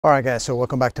Alright guys, so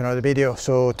welcome back to another video.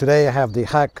 So today I have the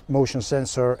Hackmotion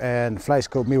sensor and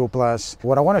Flightscope Mevo Plus.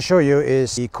 What I want to show you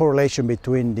is the correlation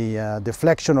between the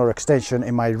deflection or extension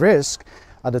in my wrist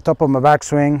at the top of my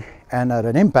backswing and at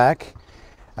an impact,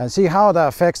 and see how that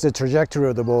affects the trajectory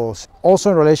of the balls.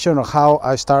 Also in relation to how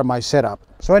I start my setup.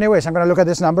 So anyways, I'm going to look at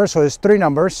this number. So it's three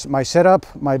numbers: my setup,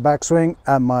 my backswing,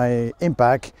 and my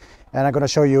impact. And I'm going to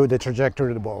show you the trajectory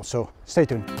of the ball. So stay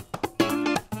tuned.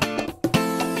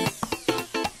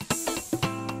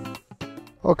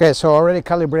 Okay, so I already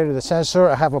calibrated the sensor.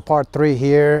 I have a part 3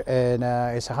 here, and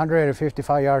it's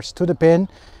 155 yards to the pin,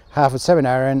 half a 7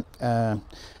 iron.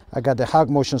 I got the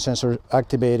Hackmotion sensor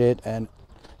activated, and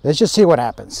let's just see what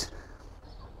happens.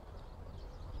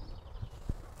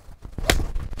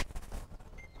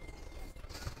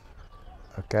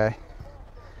 Okay,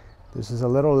 this is a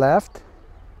little left,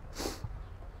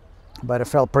 but it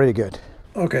felt pretty good.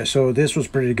 Okay, so this was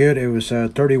pretty good. It was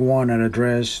 31 at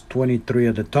address, 23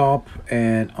 at the top,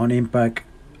 and on impact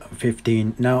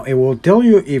 15. Now it will tell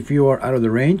you if you are out of the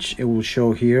range. It will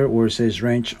show here where it says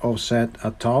range offset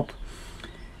at top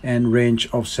and range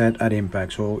offset at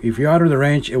impact. So if you're out of the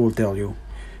range, it will tell you.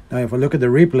 Now if I look at the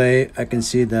replay, I can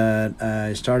see that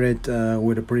I started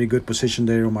with a pretty good position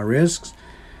there on my wrists,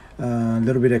 a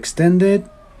little bit extended,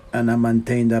 and I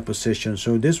maintained that position.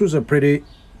 So this was a pretty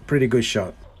good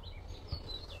shot.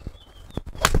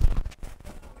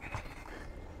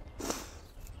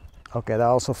 Okay, that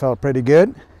also felt pretty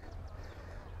good.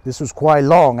 This was quite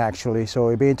long actually, so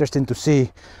it'd be interesting to see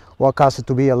what caused it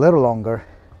to be a little longer.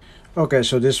 Okay,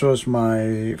 so this was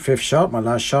my fifth shot, my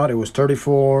last shot. It was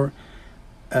 34,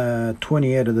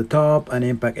 28 at the top, and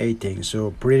impact 18.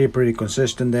 So pretty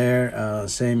consistent there.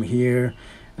 Same here,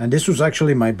 and this was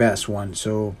actually my best one.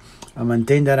 So I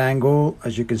maintained that angle,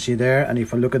 as you can see there. And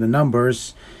if I look at the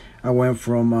numbers, I went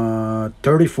from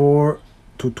 34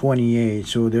 to 28.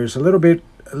 So there's a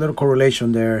little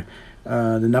correlation there.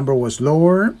 The number was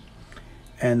lower,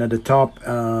 and at the top,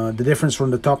 the difference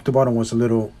from the top to bottom was a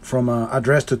little, from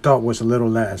address to top was a little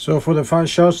less. So for the 5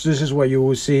 shots, this is what you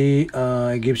will see.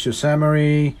 It gives you a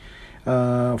summary.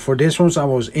 For this ones, I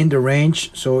was in the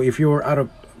range. So if you were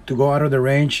to go out of the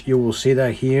range, you will see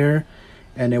that here,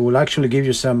 and it will actually give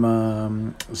you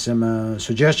some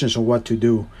suggestions on what to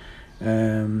do.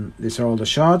 These are all the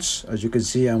shots. As you can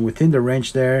see, I'm within the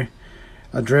range there.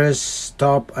 Address,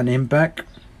 top, and impact.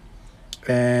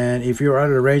 And if you're out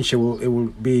of the range, it will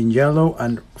be in yellow,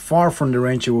 and far from the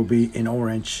range it will be in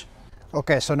orange.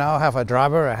 Okay, so now I have a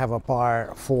driver. I have a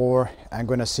par 4. I'm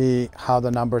going to see how the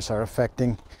numbers are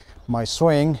affecting my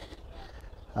swing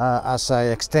as I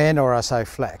extend or as I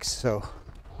flex. So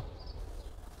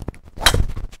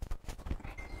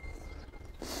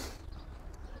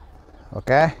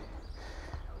okay,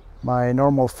 my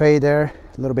normal fade there,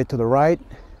 a little bit to the right.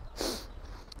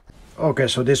 Okay,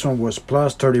 so this one was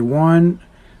plus 31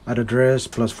 at address,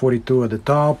 plus 42 at the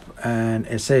top, and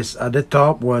it says at the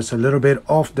top was a little bit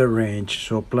off the range,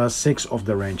 so plus 6 off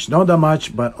the range. Not that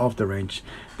much, but off the range.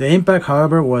 The impact,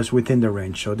 however, was within the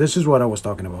range. So this is what I was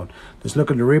talking about. Let's look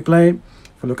at the replay.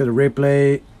 If I look at the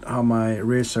replay, how my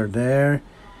wrists are there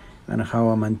and how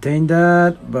I maintained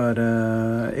that, but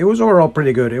it was overall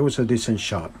pretty good. It was a decent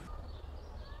shot.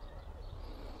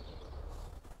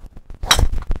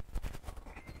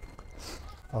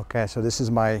 Okay, so this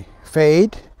is my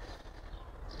fade.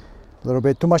 A little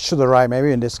bit too much to the right,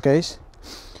 maybe in this case.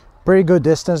 Pretty good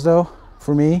distance though,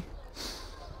 for me.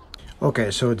 Okay,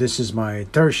 so this is my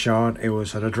third shot. It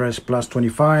was at address plus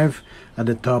 25, at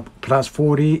the top plus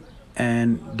 40,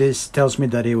 and this tells me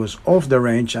that it was off the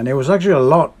range, and it was actually a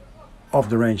lot off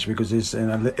the range because it's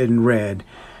in red.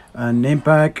 And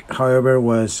impact, however,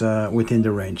 was within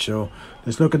the range. So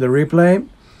let's look at the replay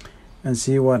and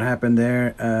see what happened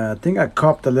there. I think I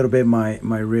cupped a little bit my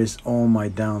wrist on my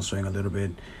downswing a little bit,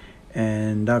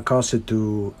 and that caused it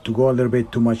to go a little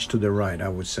bit too much to the right, I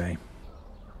would say.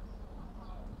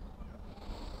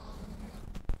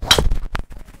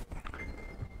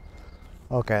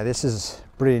 Okay, this is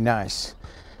pretty nice.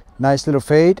 Nice little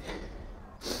fade.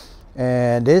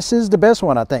 And this is the best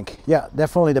one, I think. Yeah,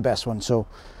 definitely the best one. So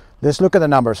let's look at the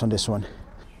numbers on this one.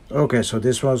 Okay, so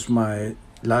this was my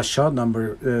last shot,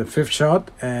 number 5th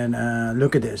shot, and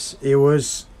look at this. It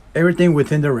was everything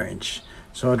within the range.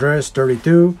 So address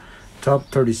 32, top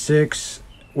 36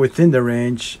 within the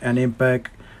range, and impact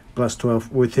plus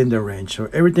 12 within the range. So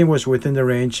everything was within the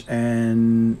range,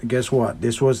 and guess what?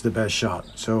 This was the best shot.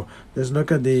 So let's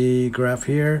look at the graph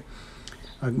here.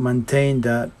 I maintained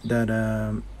that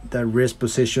wrist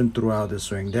position throughout the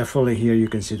swing. Definitely here you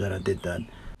can see that I did that.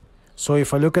 So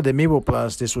if I look at the Mevo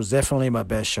Plus, this was definitely my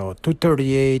best shot.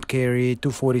 238 carry,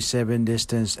 247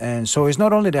 distance, and so it's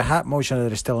not only the Hackmotion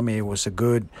that is telling me it was a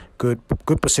good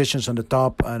positions on the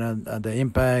top and at the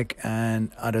impact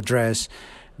and at address.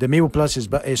 The Mevo Plus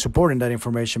is supporting that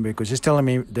information because it's telling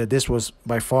me that this was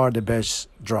by far the best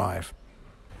drive.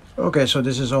 Okay, so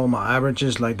this is all my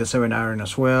averages, like the 7-iron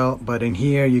as well. But in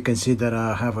here you can see that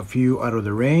I have a few out of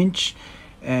the range.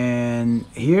 And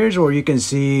here's where you can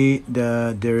see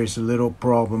there is a little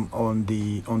problem on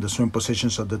the swing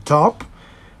positions at the top.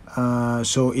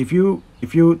 So if you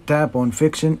tap on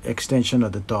fixing extension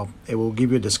at the top, it will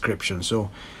give you a description. So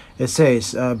it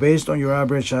says based on your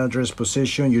average address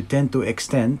position, you tend to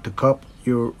extend to cup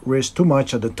your wrist too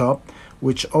much at the top,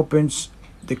 which opens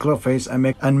the club face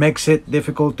and makes it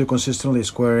difficult to consistently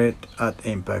square it at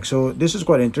impact. So this is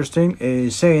quite interesting.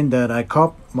 It's saying that I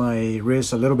cup my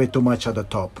wrist a little bit too much at the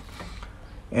top,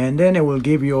 and then it will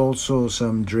give you also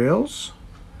some drills,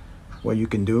 what you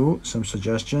can do, some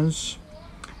suggestions,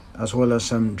 as well as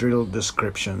some drill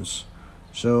descriptions.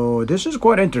 So this is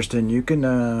quite interesting. You can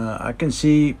I can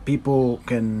see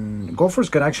golfers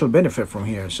can actually benefit from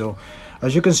here. So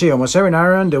as you can see on my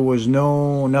 7-iron, there was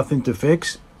nothing to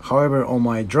fix. However, on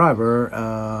my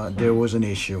driver, there was an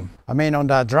issue. I mean, on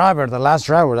that driver, the last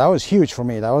driver, that was huge for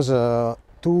me. That was a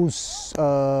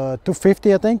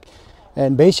 250, I think.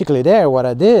 And basically there, what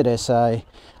I did is I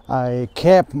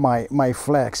kept my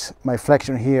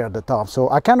flexion here at the top. So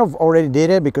I kind of already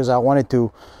did it because I wanted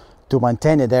to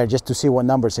maintain it there just to see what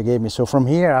numbers it gave me. So from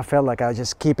here, I felt like I was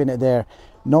just keeping it there,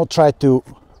 not try to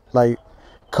like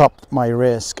cup my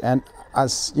wrist. And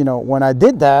as you know, when I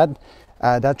did that,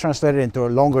 that translated into a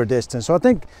longer distance. So I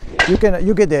think you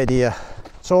get the idea.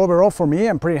 So overall for me,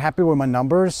 I'm pretty happy with my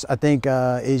numbers. I think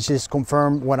it's just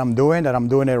confirmed what I'm doing, that I'm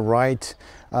doing it right.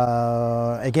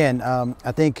 Again,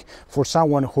 I think for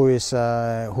someone who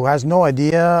has no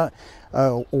idea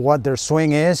what their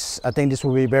swing is, I think this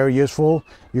will be very useful.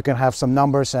 You can have some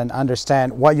numbers and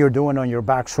understand what you're doing on your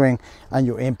backswing and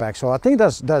your impact. So I think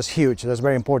that's huge. That's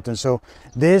very important. So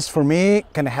this for me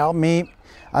can help me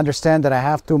understand that I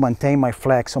have to maintain my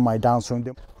flex on my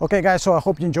downswing. Okay guys, so I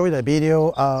hope you enjoyed that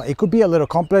video. It could be a little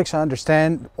complex, I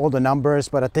understand all the numbers,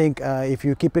 but I think if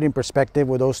you keep it in perspective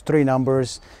with those 3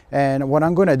 numbers and what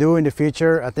I'm going to do in the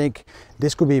future, I think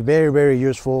this could be very, very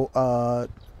useful.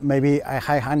 Maybe a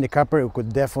high handicapper, it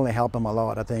could definitely help him a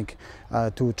lot, I think,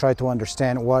 to try to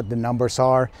understand what the numbers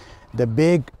are, the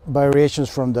big variations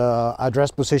from the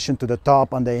address position to the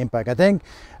top and the impact. I think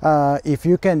if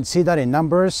you can see that in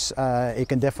numbers, it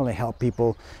can definitely help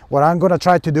people. What I'm going to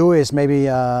try to do is maybe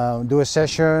do a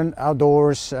session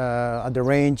outdoors at the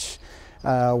range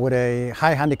with a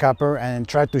high handicapper and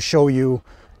try to show you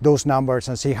those numbers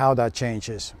and see how that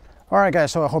changes. All right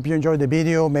guys, so I hope you enjoyed the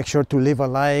video. Make sure to leave a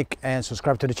like and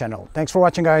subscribe to the channel. Thanks for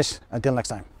watching guys. Until next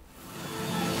time.